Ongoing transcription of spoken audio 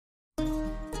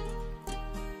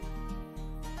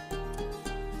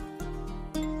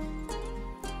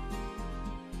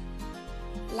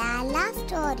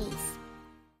Stories.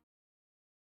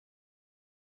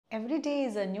 Every day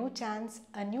is a new chance,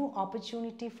 a new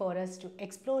opportunity for us to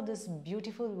explore this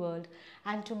beautiful world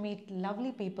and to meet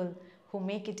lovely people who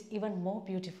make it even more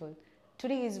beautiful.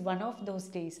 Today is one of those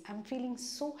days. I'm feeling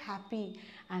so happy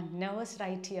and nervous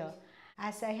right here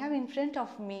as I have in front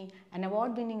of me an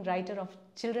award-winning writer of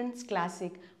children's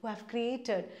classic who have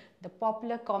created the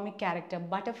popular comic character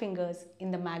Butterfingers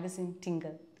in the magazine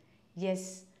Tingle.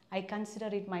 Yes, I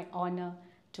consider it my honor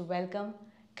to welcome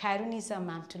Khyrunnisa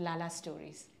ma'am to Lala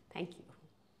Stories. Thank you.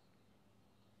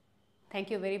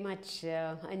 Thank you very much,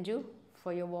 Anju,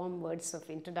 for your warm words of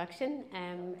introduction.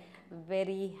 I'm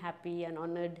very happy and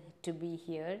honored to be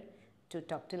here to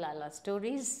talk to Lala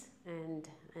Stories, and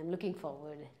I'm looking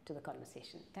forward to the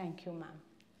conversation. Thank you, ma'am.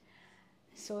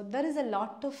 So there is a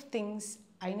lot of things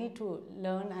I need to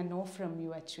learn and know from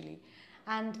you actually.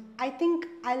 And I think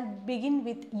I'll begin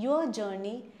with your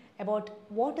journey about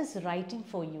what is writing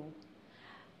for you.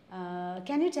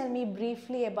 Can you tell me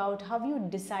briefly about how you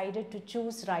decided to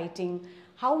choose writing,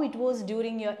 how it was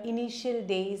during your initial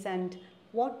days and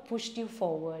what pushed you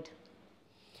forward?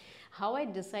 How I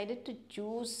decided to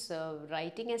choose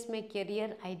writing as my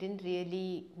career, I didn't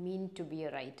really mean to be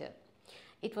a writer.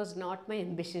 It was not my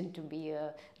ambition to be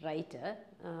a writer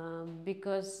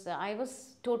because I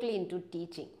was totally into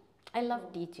teaching. I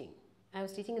love teaching. I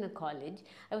was teaching in a college.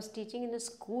 I was teaching in a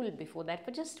school before that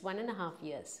for just 1.5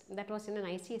 years. That was in an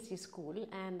ICSE school,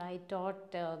 and I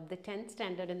taught the 10th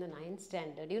standard and the 9th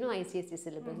standard. You know ICSE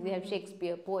syllabus, they have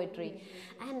Shakespeare, poetry,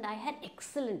 and I had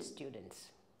excellent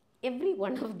students. Every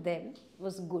one of them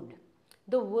was good.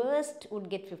 The worst would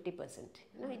get 50%.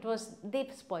 You know, they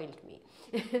spoiled me.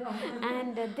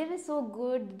 And they were so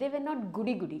good. They were not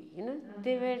goody-goody, you know.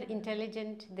 They were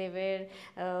intelligent, they were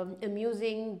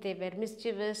amusing, they were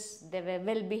mischievous, they were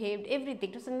well-behaved, everything.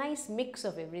 It was a nice mix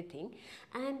of everything.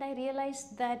 And I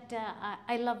realized that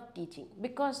I loved teaching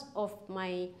because of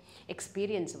my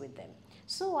experience with them.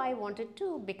 So I wanted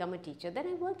to become a teacher. Then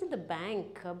I worked in the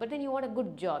bank, but then you want a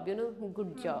good job, you know,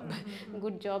 good job.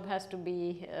 Good job has to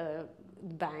be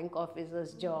bank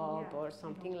officer's job or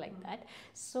something like that.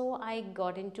 So I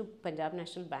got into Punjab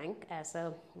National Bank as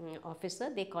a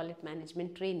officer. They call it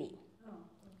management trainee.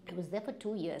 I was there for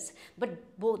 2 years, but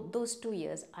both those 2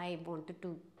 years I wanted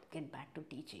to get back to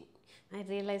teaching. I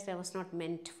realized I was not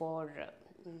meant for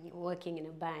working in a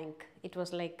bank. It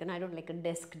was like I don't like a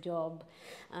desk job,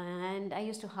 and I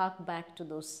used to hark back to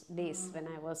those days when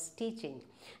I was teaching.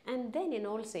 And then in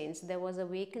All Saints there was a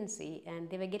vacancy and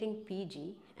they were getting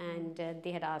PG, and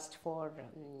they had asked for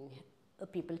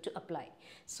people to apply.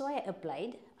 So I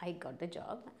applied, I got the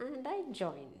job, and I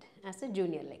joined as a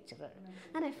junior lecturer,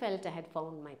 and I felt I had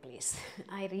found my place.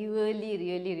 I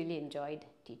really enjoyed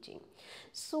teaching.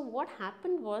 So what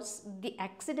happened was, the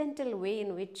accidental way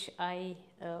in which I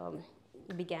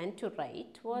began to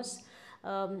write was,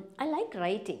 I like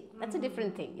writing. That's a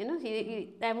different thing, you know.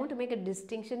 I want to make a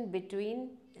distinction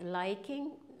between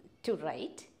liking to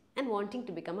write and wanting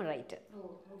to become a writer.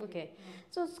 Okay.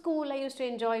 So school, I used to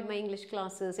enjoy my English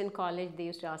classes. In college, they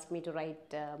used to ask me to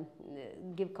write,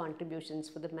 give contributions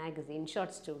for the magazine,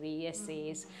 short story,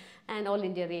 essays, and All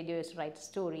India Radio used to write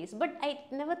stories. But I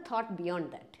never thought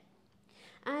beyond that.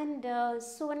 And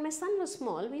so when my son was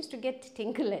small, we used to get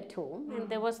Tinkle at home, and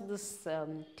there was this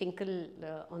Tinkle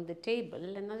on the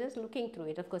table, and I was just looking through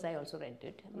it. Of course, I also read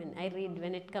it. I mean, I read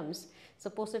when it comes,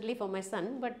 supposedly for my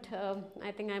son, but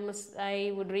I think I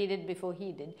would read it before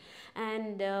he did.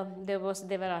 And they were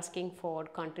asking for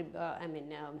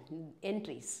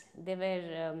entries. They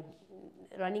were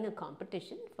running a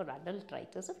competition for adult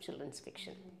writers of children's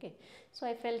fiction. Okay, so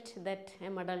I felt that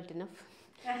I'm adult enough.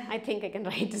 I think I can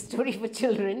write a story for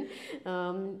children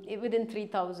within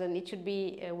 3,000. It should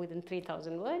be within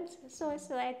 3,000 words. So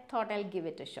I thought I'll give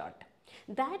it a shot.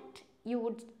 That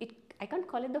I can't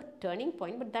call it the turning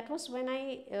point, but that was when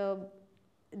I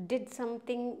did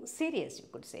something serious, you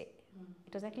could say.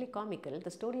 It was actually comical.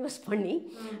 The story was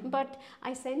funny, but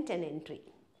I sent an entry.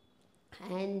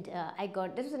 And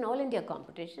this was an All India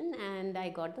competition, and I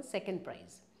got the second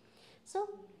prize. So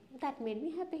that made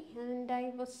me happy, and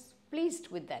I was pleased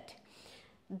with that.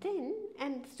 Then,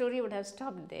 and the story would have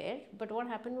stopped there, but what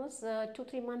happened was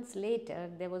 2-3 months later,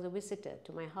 there was a visitor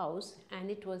to my house, and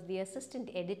it was the assistant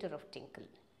editor of Tinkle,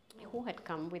 who had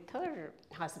come with her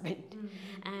husband.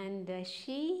 And though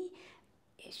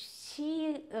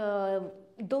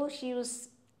she was,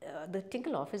 the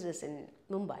Tinkle office is in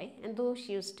Mumbai, and though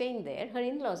she was staying there, her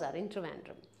in-laws are in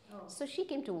Trivandrum. So she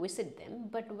came to visit them,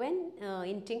 but when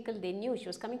in Tinkle they knew she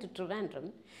was coming to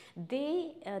Trivandrum,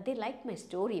 they liked my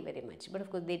story very much. But of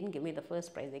course they didn't give me the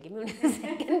first prize; they gave me only the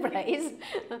second prize.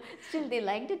 Still, they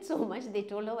liked it so much. They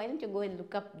told her, "Why don't you go and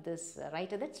look up this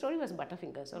writer?" That story was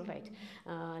Butterfingers, all right.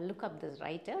 Look up this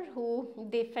writer who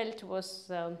they felt was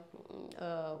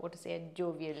what to say, a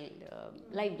jovial,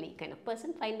 lively kind of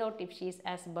person. Find out if she is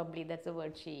as bubbly. That's the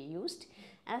word she used,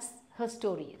 as her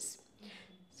story is.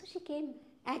 So she came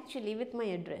actually with my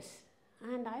address,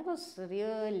 and I was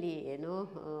really,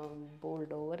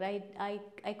 bowled over. I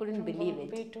couldn't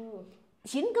believe it.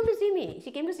 She didn't come to see me. She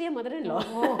came to see her mother-in-law.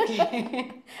 Oh,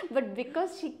 okay. But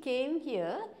because she came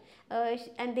here,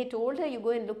 and they told her, you go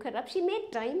and look her up, she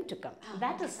made time to come.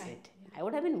 That is right. it. I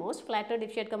would have been most flattered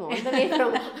if she had come all the way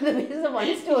from the basis of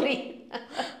one story.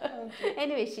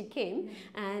 Anyway, she came,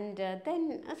 and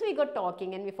then so we got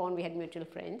talking, and we found we had mutual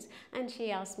friends. And she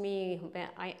asked me,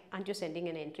 aren't you sending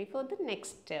an entry for the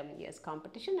next year's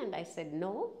competition? And I said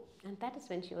no. And that is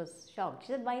when she was shocked.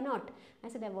 She said, why not? I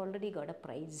said, I've already got a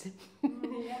prize.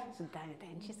 So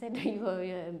then she said, your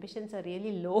ambitions are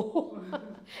really low.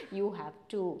 You have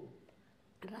to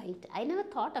write. I never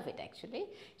thought of it actually.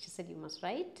 She said, you must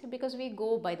write, because we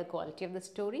go by the quality of the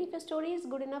story. If the story is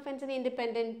good enough and it's an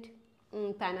independent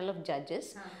panel of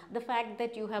judges, the fact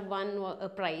that you have won a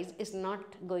prize is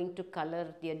not going to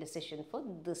color their decision for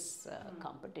this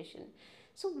competition.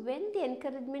 So when the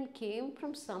encouragement came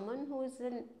from someone who is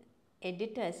an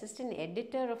editor, assistant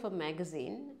editor of a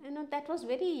magazine, that was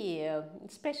very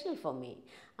special for me.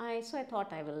 So I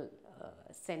thought I will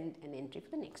send an entry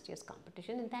for the next year's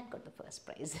competition, and that got the first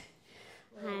prize.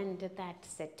 And that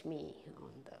set me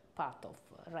on the path of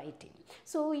writing.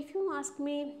 So if you ask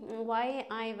me why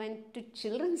I went to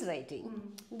children's writing,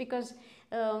 because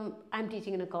I'm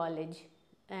teaching in a college.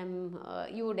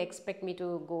 You would expect me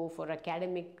to go for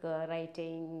academic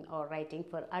writing or writing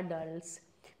for adults,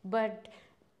 but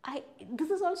this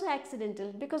is also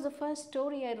accidental, because the first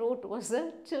story I wrote was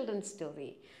a children's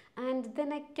story, and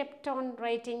then I kept on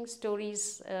writing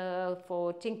stories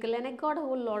for Tinkle, and I got a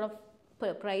whole lot of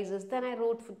prizes. Then I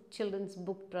wrote for Children's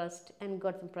Book Trust and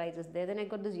got some prizes there. Then I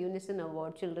got this Unison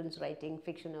Award, Children's Writing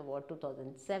Fiction Award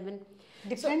 2007.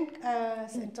 Different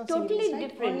Totally series, right?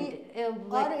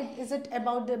 different. Or is it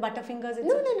about the Butterfingers?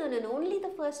 No. Only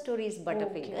the first story is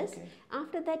Butterfingers. Okay.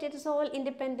 After that, it is all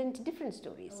independent, different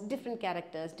stories, different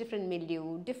characters, different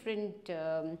milieu, different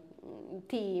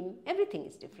theme. Everything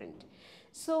is different.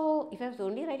 So if I was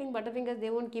only writing Butterfingers, they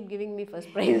won't keep giving me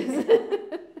first prizes.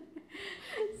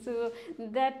 So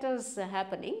that was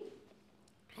happening,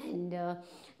 and then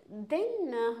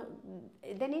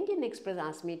Indian Express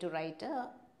asked me to write a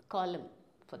column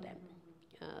for them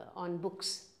on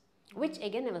books, which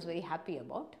again I was very happy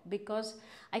about, because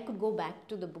I could go back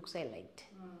to the books I liked,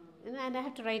 and I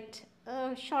had to write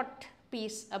a short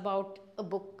piece about a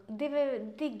book.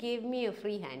 They gave me a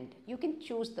free hand. You can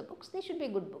choose the books. They should be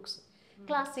good books,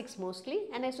 classics mostly,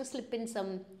 and I used to slip in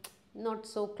some not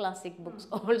so classic books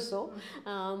also,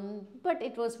 but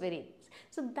it was very.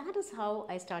 So that is how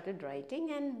I started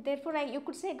writing, and therefore you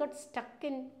could say I got stuck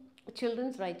in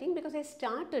children's writing because I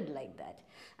started like that.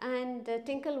 And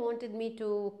Tinkle wanted me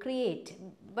to create.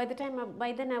 By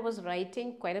then I was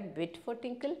writing quite a bit for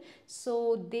Tinkle,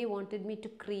 so they wanted me to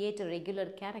create a regular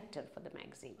character for the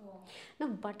magazine. Now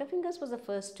Butterfingers was the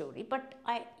first story, but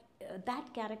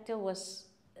that character was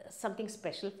something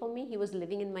special for me. He was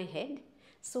living in my head.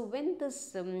 So when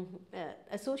this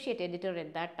associate editor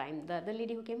at that time, the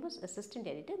lady who came was assistant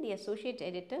editor, the associate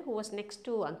editor who was next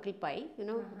to Uncle Pai,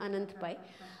 Anant Pai,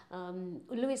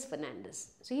 Luis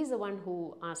Fernandez. So he's the one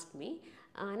who asked me,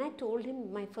 and I told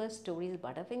him my first story is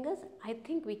Butterfingers. I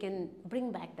think we can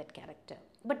bring back that character.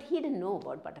 But he didn't know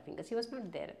about Butterfingers. He was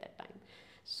not there at that time.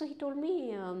 So he told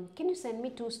me, can you send me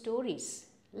 2 stories?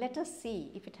 Let us see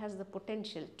if it has the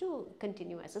potential to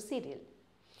continue as a serial.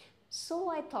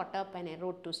 So I thought up and I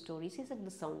wrote 2 stories. He said,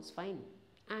 this sounds fine.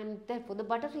 And therefore the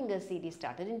Butterfingers series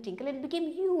started in Tinkle and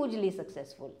became hugely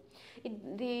successful.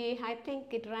 I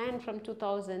think it ran from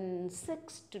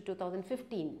 2006 to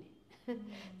 2015.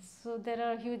 So there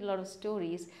are a huge lot of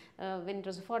stories. When it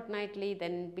was a fortnightly,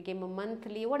 then became a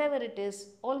monthly, whatever it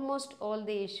is, almost all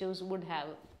the issues would have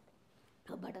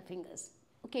a Butterfingers.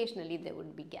 Occasionally there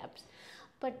would be gaps.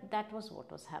 But that was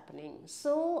what was happening.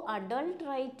 So adult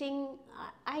writing,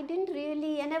 I didn't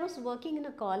really, and I was working in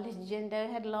a college and I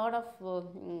had a lot of,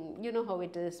 you know how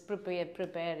it is,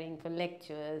 preparing for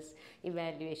lectures,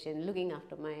 evaluation, looking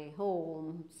after my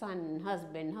home, son,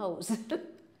 husband, house.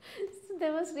 So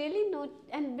there was really no,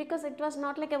 and because it was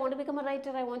not like I want to become a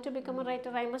writer, I want to become a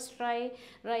writer, I must try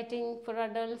writing for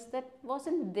adults. That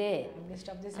wasn't there. In the midst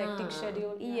of this hectic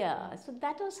schedule. Yeah, so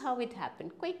that was how it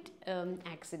happened, quite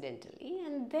accidentally.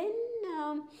 And then,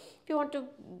 if you want to,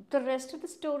 the rest of the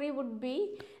story would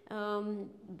be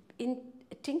in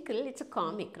Tinkle, it's a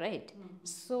comic, right?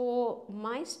 So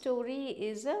my story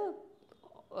is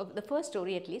the first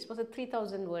story at least was a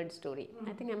 3,000 word story.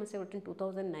 I think I must have written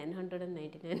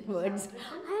 2,999 words.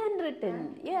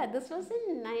 Handwritten. Yeah, this was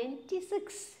in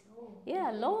 96.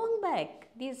 Yeah, long back.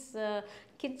 These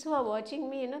kids who are watching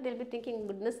me, they'll be thinking,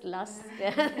 goodness, last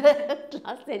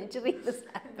century this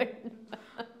happened.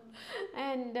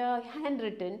 And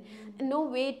handwritten, no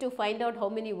way to find out how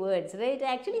many words, right?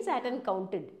 I actually sat and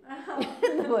counted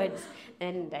the words.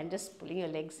 And I'm just pulling your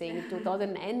leg saying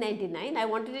 2,999. I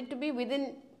wanted it to be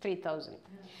within 3,000.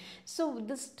 So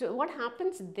what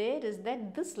happens there is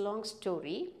that this long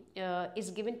story is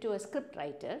given to a script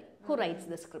writer who writes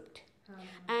the script.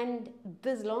 And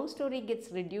this long story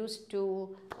gets reduced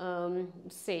to,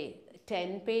 say,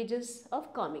 10 pages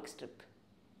of comic strip.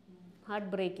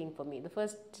 Heartbreaking for me. The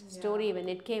first story when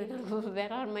it came,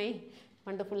 where are my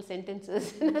wonderful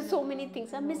sentences? So many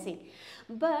things are missing.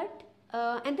 But,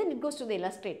 and then it goes to the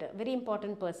illustrator, very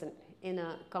important person in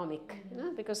a comic,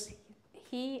 because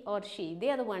he or she,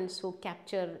 they are the ones who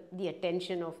capture the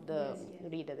attention of the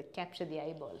reader, they capture the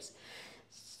eyeballs.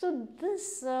 So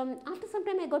this, after some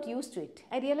time I got used to it.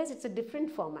 I realized it's a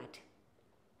different format.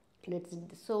 And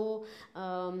so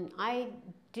I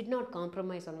did not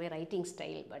compromise on my writing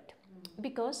style, but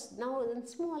because now a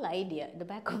small idea in the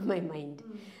back of my mind,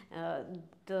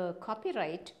 the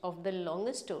copyright of the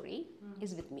longest story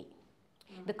is with me.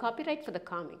 The copyright for the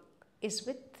comic is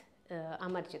with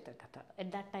Amar Chitrakatha.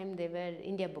 At that time they were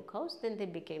India Book House, then they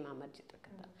became Amar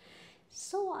Chitrakatha.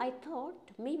 So I thought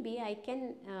maybe I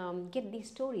can get these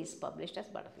stories published as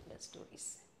Butterfingers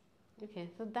stories. Okay,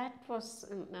 so that was,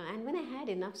 and when I had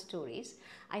enough stories,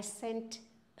 I sent,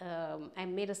 I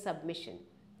made a submission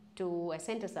to, I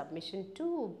sent a submission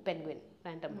to Penguin,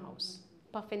 Random House.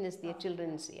 Puffin is their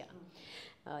children's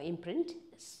imprint.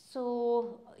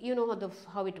 So, you know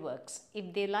how it works.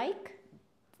 If they like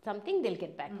something, they'll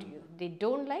get back to you. They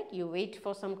don't like, you wait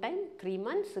for some time, 3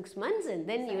 months, 6 months, and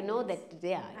then you know that,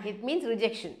 it means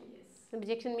rejection.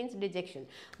 Rejection means dejection.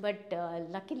 But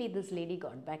luckily this lady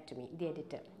got back to me, the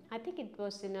editor. I think it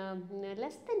was in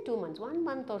less than 2 months, 1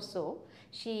 month or so,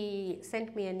 she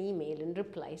sent me an email in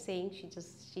reply saying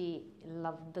she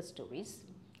loved the stories,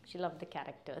 she loved the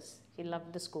characters, she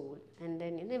loved the school, and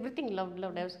then everything loved.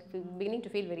 I was beginning to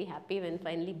feel very happy when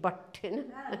finally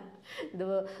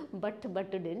the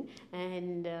butted in,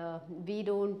 and we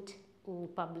don't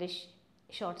publish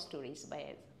short stories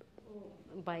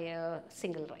by a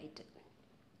single writer.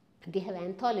 They have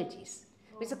anthologies.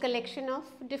 It's a collection of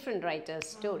different writers'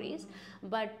 stories,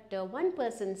 but one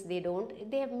person's they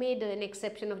have made an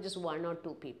exception of just 1 or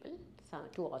 2 people,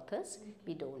 2 authors.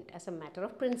 We don't, as a matter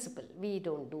of principle, we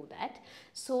don't do that.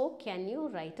 So can you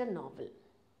write a novel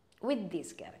with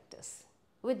these characters,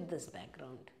 with this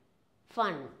background?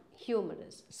 Fun,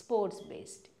 humorous,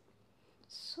 sports-based.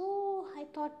 So I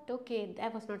thought, okay, I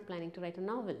was not planning to write a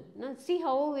novel. Now see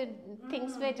how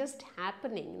things were just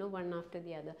happening, one after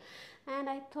the other. And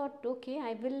I thought, okay,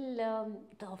 I will,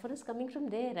 the offer is coming from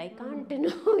there. I can't,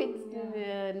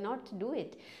 not do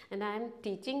it. And I am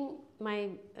teaching my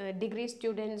degree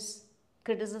students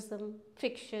criticism,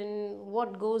 fiction,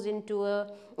 what goes into a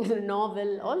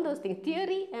novel, all those things.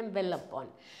 Theory, I'm well up on.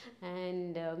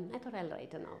 And I thought I'll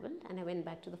write a novel. And I went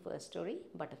back to the first story,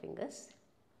 Butterfingers.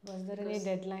 Was there any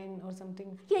deadline or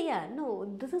something?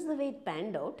 No, this is the way it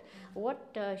panned out.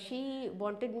 What she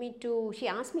wanted me to, she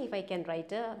asked me if I can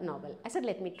write a novel. I said,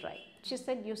 let me try. She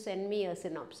said, you send me a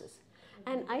synopsis.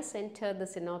 And I sent her the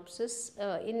synopsis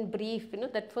in brief,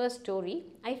 that first story.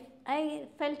 I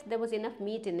felt there was enough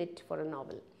meat in it for a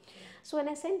novel. So when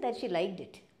I sent that, she liked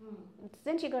it.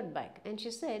 Then she got back and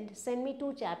she said, send me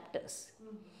 2 chapters.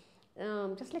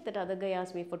 Just like that other guy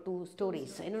asked me for 2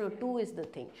 stories. I don't know, 2 is the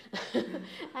thing.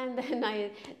 And then I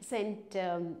sent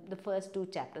the first 2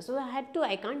 chapters. So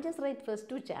I can't just write first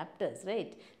 2 chapters,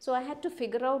 right? So I had to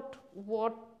figure out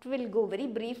what will go, very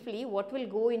briefly, what will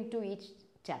go into each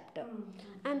chapter.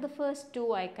 And the first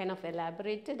 2 I kind of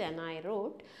elaborated and I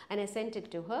wrote and I sent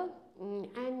it to her.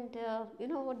 And you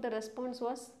know what the response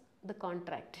was? The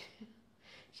contract.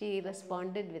 She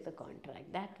responded with a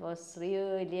contract. That was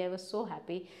really, I was so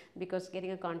happy because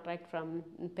getting a contract from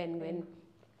Penguin,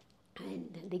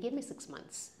 and they gave me 6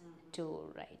 months to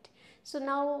write. So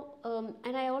now,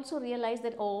 and I also realized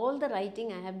that all the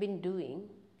writing I have been doing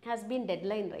has been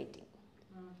deadline writing.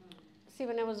 See,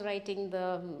 when I was writing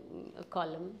the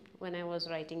column, when I was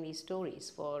writing these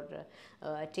stories for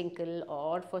Tinkle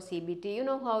or for CBT, you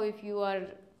know how if you are,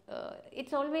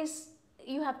 it's always,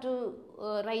 you have to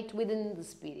write within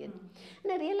this period.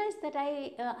 And I realized that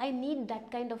I need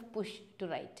that kind of push to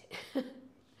write.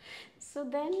 So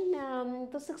then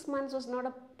the 6 months was not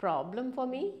a problem for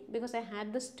me because I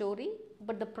had the story,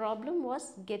 but the problem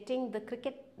was getting the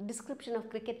cricket description of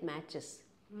cricket matches.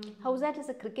 How's that is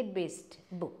a cricket based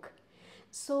book.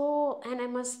 So, and I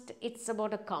must, it's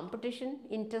about a competition,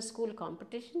 inter-school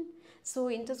competition. So,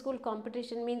 inter-school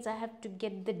competition means I have to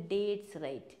get the dates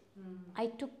right. I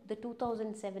took the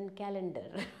 2007 calendar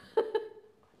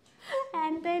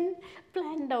and then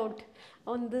planned out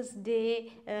on this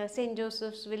day St.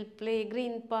 Joseph's will play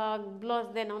Green Park,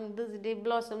 then on this day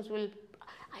Blossoms will.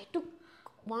 I took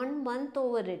 1 month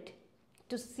over it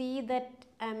to see that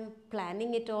I'm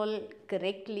planning it all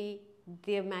correctly.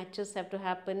 Their matches have to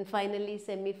happen, finally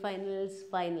semi-finals,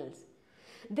 finals.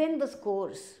 Then the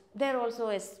scores, there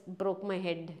also broke my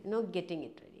head, getting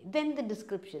it ready. Then the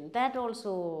description, that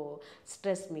also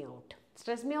stressed me out.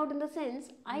 Stressed me out in the sense,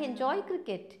 I enjoy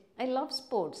cricket, I love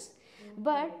sports,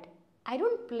 but I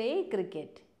don't play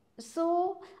cricket.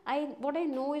 So, what I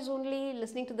know is only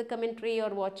listening to the commentary or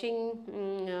watching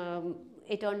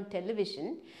it on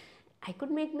television. I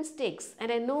could make mistakes,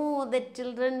 and I know that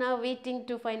children are waiting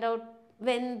to find out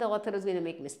when the author is going to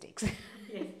make mistakes.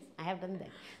 Yes. I have done that.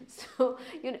 So,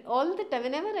 all the time,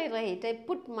 whenever I write, I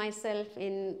put myself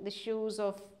in the shoes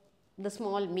of the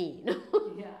small me.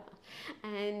 Yeah.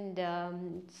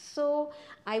 And so,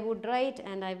 I would write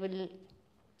and I will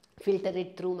filter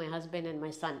it through my husband and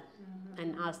my son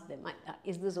and ask them,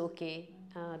 is this okay?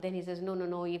 Then he says,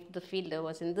 no, if the fielder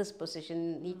was in this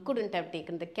position, he couldn't have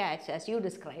taken the catch as you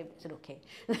described. I said, okay.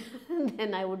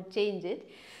 Then I would change it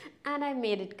and I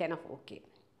made it kind of okay.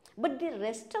 But the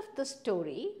rest of the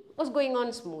story was going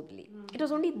on smoothly. It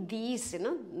was only these,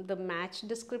 the match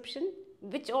description,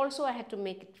 which also I had to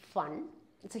make it fun.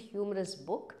 It's a humorous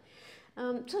book.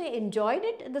 So I enjoyed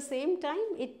it. At the same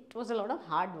time, it was a lot of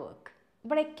hard work.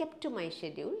 But I kept to my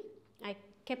schedule. I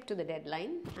kept to the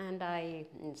deadline and I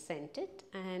sent it,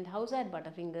 and How's That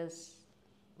Butterfingers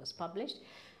was published.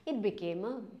 It became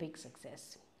a big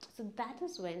success. So that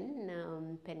is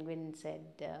when Penguin said,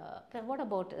 what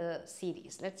about a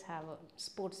series? Let's have a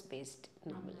sports-based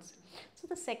novels. So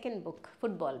the second book,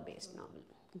 football-based novel,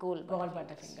 Goal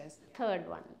Butterfingers. Third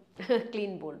one,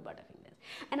 Clean Bold Butterfingers.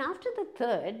 And after the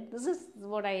third, this is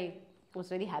what I was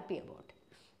very happy about.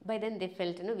 By then they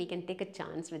felt, we can take a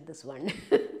chance with this one.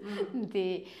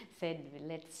 They said,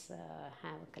 let's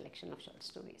have a collection of short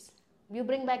stories. You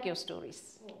bring back your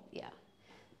stories. Oh. Yeah.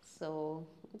 So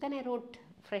then I wrote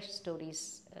fresh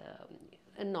stories,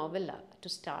 a novella to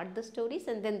start the stories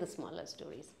and then the smaller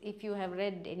stories. If you have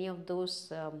read any of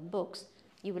those books,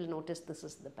 you will notice this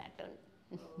is the pattern.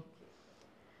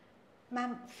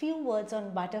 Ma'am, few words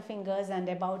on Butterfingers and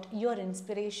about your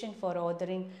inspiration for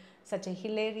authoring such a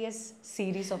hilarious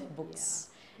series of books.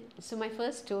 Yeah. So my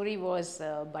first story was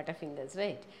Butterfingers,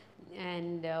 right?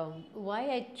 And why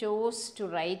I chose to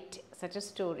write such a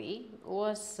story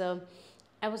was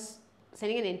I was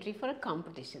sending an entry for a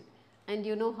competition, and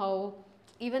you know how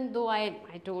even though I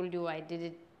told you I did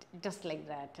it just like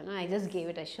that, I just gave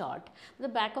it a shot. The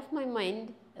back of my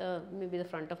mind, maybe the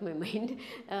front of my mind,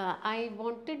 I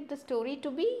wanted the story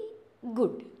to be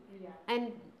good. Yeah.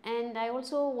 And I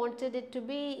also wanted it to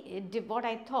be what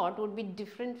I thought would be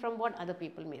different from what other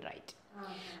people may write.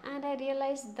 And I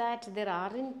realized that there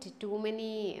aren't too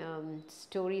many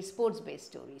stories, sports-based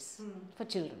stories for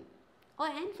children.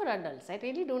 And for adults. I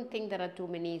really don't think there are too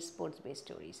many sports-based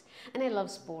stories. And I love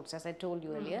sports, as I told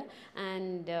you earlier.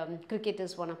 And cricket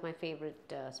is one of my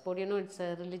favorite sport. It's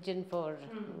a religion for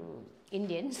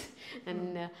Indians.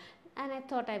 And I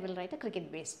thought I will write a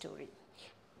cricket-based story.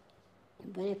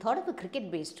 When I thought of a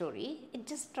cricket-based story, it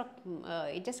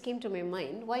just came to my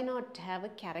mind, why not have a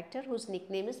character whose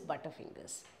nickname is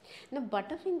Butterfingers? Now,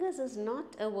 Butterfingers is not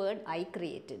a word I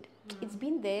created. It's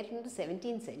been there in the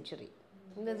 17th century.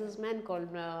 There's this man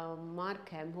called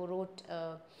Markham who wrote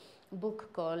a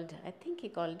book called, I think he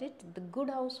called it The Good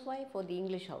Housewife or The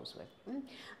English Housewife,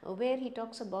 where he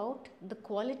talks about the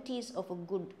qualities of a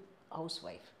good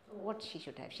housewife. What she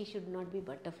should have. She should not be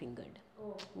butterfingered.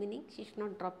 Meaning she should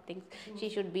not drop things. She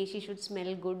should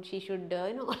smell good. She should,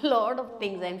 a lot of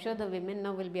things. I'm sure the women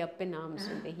now will be up in arms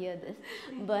when they hear this.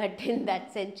 But in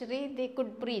that century, they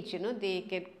could preach,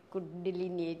 they could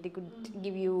delineate, they could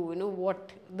give you,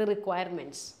 what the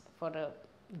requirements for a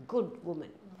good woman.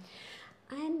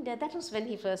 And that was when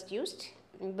he first used.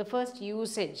 The first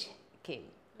usage came.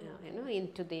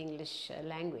 into the English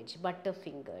language,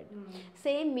 butterfingered.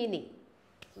 Same meaning.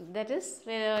 That is,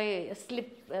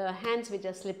 hands which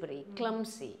are slippery,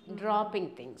 clumsy, dropping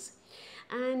things.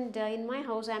 And in my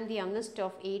house, I am the youngest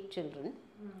of 8 children.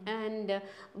 And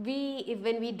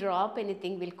when we drop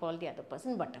anything, we'll call the other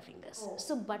person butterfingers.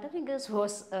 So butterfingers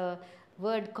was a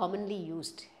word commonly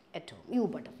used at home. You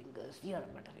butterfingers, you're a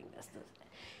butterfingers.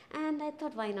 And I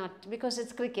thought, why not? Because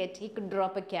it's cricket, he could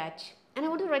drop a catch. And I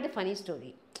want to write a funny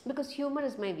story because humor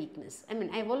is my weakness. I mean,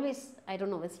 I've always, I don't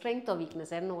know, a strength or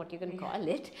weakness, I don't know what you can call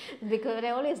it, because I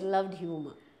always loved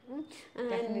humor.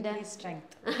 Definitely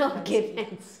strength. Okay,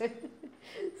 thanks.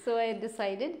 So I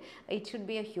decided it should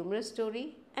be a humorous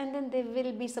story, and then there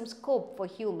will be some scope for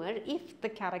humor if the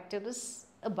character is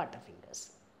a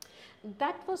butterfingers.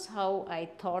 That was how I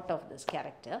thought of this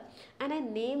character, and I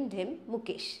named him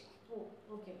Mukesh. Oh,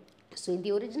 okay. So in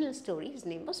the original story, his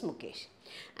name was Mukesh.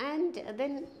 And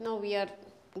then now we are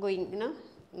going,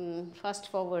 fast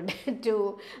forward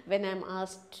to when I'm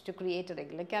asked to create a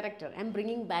regular character. I'm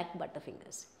bringing back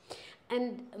butterfingers.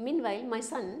 And meanwhile, my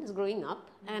son is growing up,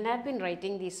 and I've been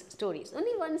writing these stories.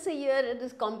 Only once a year at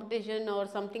this competition or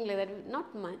something like that,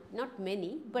 not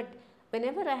many, but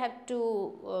whenever I have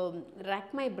to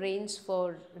rack my brains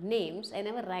for names, I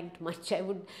never racked much. I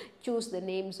would choose the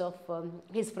names of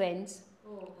his friends,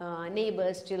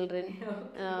 neighbors, children,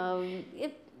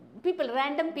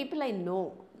 random people I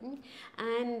know.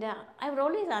 And I would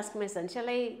always ask my son, shall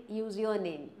I use your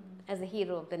name as the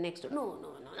hero of the next one? No.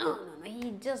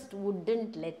 He just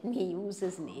wouldn't let me use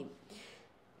his name.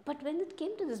 But when it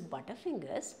came to this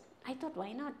butterfingers, I thought,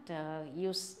 why not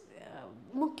use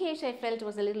Mukesh? I felt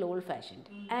was a little old-fashioned.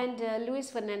 And Luis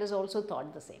Fernandez also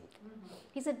thought the same.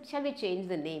 He said, shall we change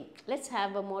the name? Let's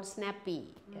have a more snappy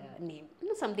name,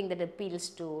 something that appeals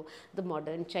to the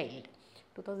modern child.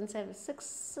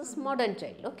 2006 is modern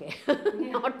child, okay,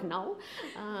 not now.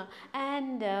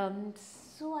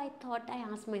 So I thought, I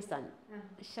asked my son,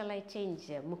 shall I change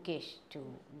Mukesh to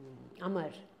Amar?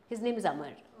 His name is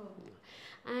Amar.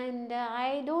 And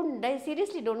I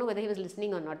seriously don't know whether he was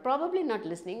listening or not. Probably not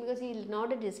listening, because he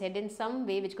nodded his head in some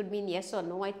way which could mean yes or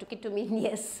no. I took it to mean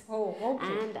yes. Oh, okay.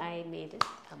 And I made it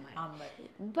Amar.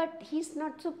 But he's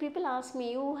not. So people ask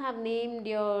me, you have named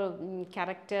your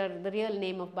character, the real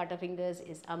name of Butterfingers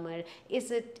is Amar. Is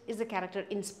the character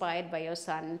inspired by your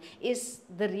son? Is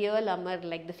the real Amar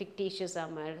like the fictitious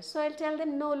Amar? So I'll tell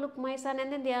them, no, look, my son.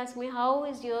 And then they ask me, how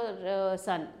is your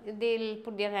son? They'll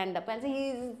put their hand up. I'll say,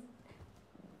 he's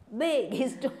big,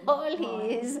 he's tall,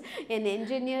 he is an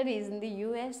engineer, he's in the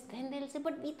US. Then they'll say,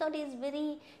 but we thought he's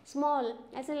very small.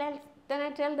 I say, then I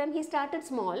tell them he started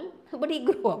small, but he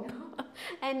grew up.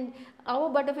 And our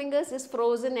Butterfingers is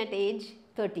frozen at age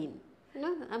 13.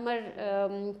 Amar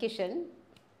Kishan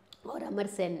or Amar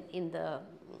Sen in the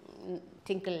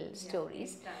Tinkle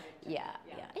stories. Yeah,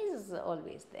 he's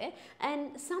always there.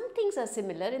 And some things are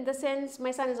similar in the sense, my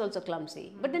son is also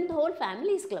clumsy, but then the whole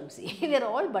family is clumsy. They're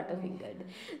all butterfingered.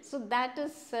 So that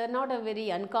is not a very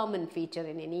uncommon feature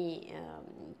in any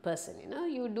person.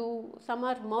 Some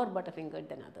are more butterfingered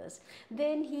than others.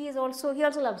 Then he also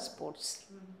loves sports.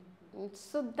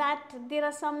 So that there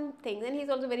are some things, and he's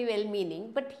also very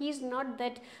well-meaning, but he's not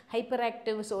that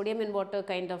hyperactive sodium and water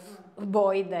kind of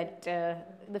boy that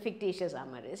the fictitious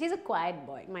Amar is. He's a quiet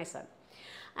boy, my son.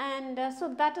 And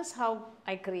so that is how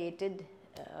I created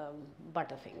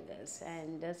Butterfingers.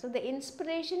 And so the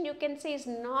inspiration, you can say, is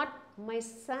not my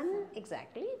son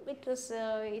exactly.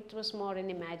 It was more an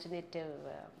imaginative,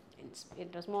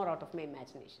 it was more out of my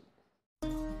imagination.